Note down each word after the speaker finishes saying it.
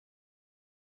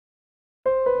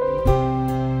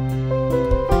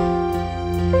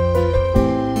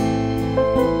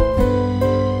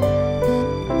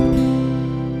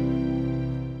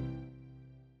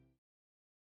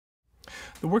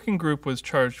working group was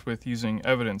charged with using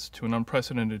evidence to an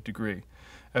unprecedented degree,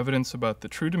 evidence about the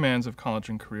true demands of college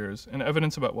and careers, and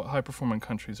evidence about what high-performing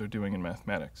countries are doing in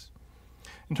mathematics.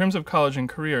 In terms of college and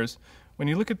careers, when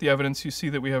you look at the evidence, you see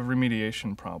that we have a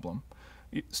remediation problem.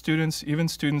 Students, even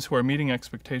students who are meeting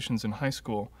expectations in high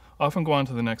school, often go on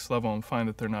to the next level and find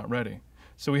that they're not ready.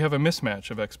 So we have a mismatch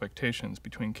of expectations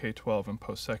between K-12 and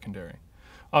post-secondary.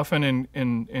 Often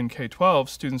in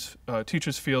K-12,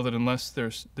 teachers feel that unless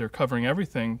they're covering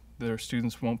everything, their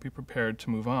students won't be prepared to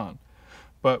move on.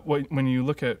 But when you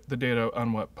look at the data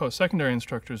on what post-secondary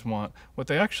instructors want, what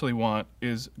they actually want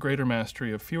is greater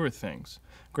mastery of fewer things,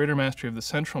 greater mastery of the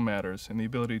central matters, and the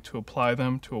ability to apply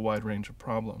them to a wide range of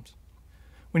problems.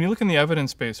 When you look in the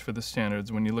evidence base for the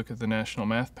standards, when you look at the National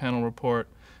Math Panel report,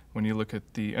 when you look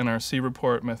at the NRC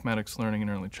report, Mathematics Learning in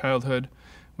Early Childhood,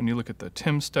 when you look at the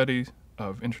TIM study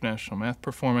of international math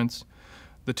performance,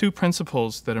 the two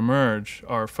principles that emerge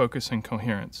are focus and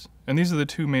coherence. And these are the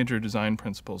two major design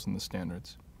principles in the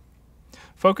standards.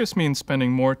 Focus means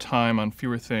spending more time on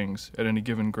fewer things at any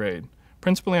given grade,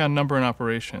 principally on number and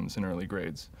operations in early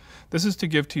grades. This is to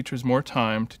give teachers more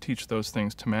time to teach those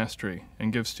things to mastery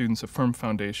and give students a firm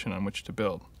foundation on which to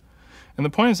build. And the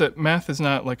point is that math is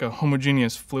not like a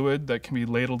homogeneous fluid that can be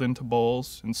ladled into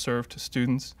bowls and served to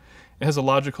students. It has a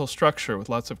logical structure with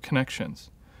lots of connections,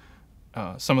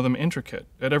 some of them intricate.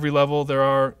 At every level, there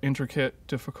are intricate,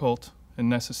 difficult, and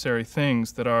necessary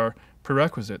things that are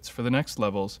prerequisites for the next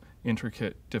level's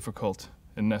intricate, difficult,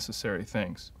 and necessary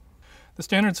things. The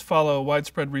standards follow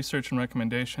widespread research and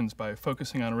recommendations by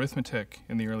focusing on arithmetic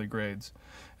in the early grades.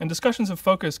 And discussions of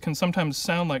focus can sometimes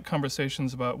sound like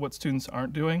conversations about what students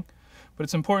aren't doing, but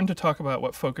it's important to talk about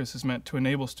what focus is meant to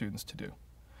enable students to do.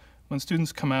 When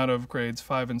students come out of grades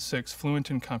 5 and 6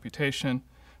 fluent in computation,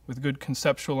 with good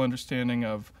conceptual understanding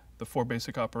of the four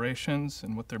basic operations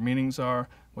and what their meanings are,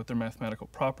 what their mathematical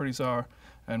properties are,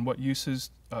 and what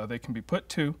uses they can be put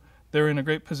to, they're in a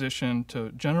great position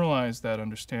to generalize that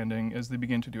understanding as they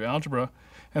begin to do algebra,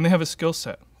 and they have a skill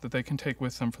set that they can take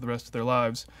with them for the rest of their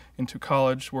lives into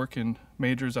college, work in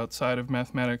majors outside of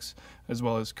mathematics, as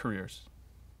well as careers.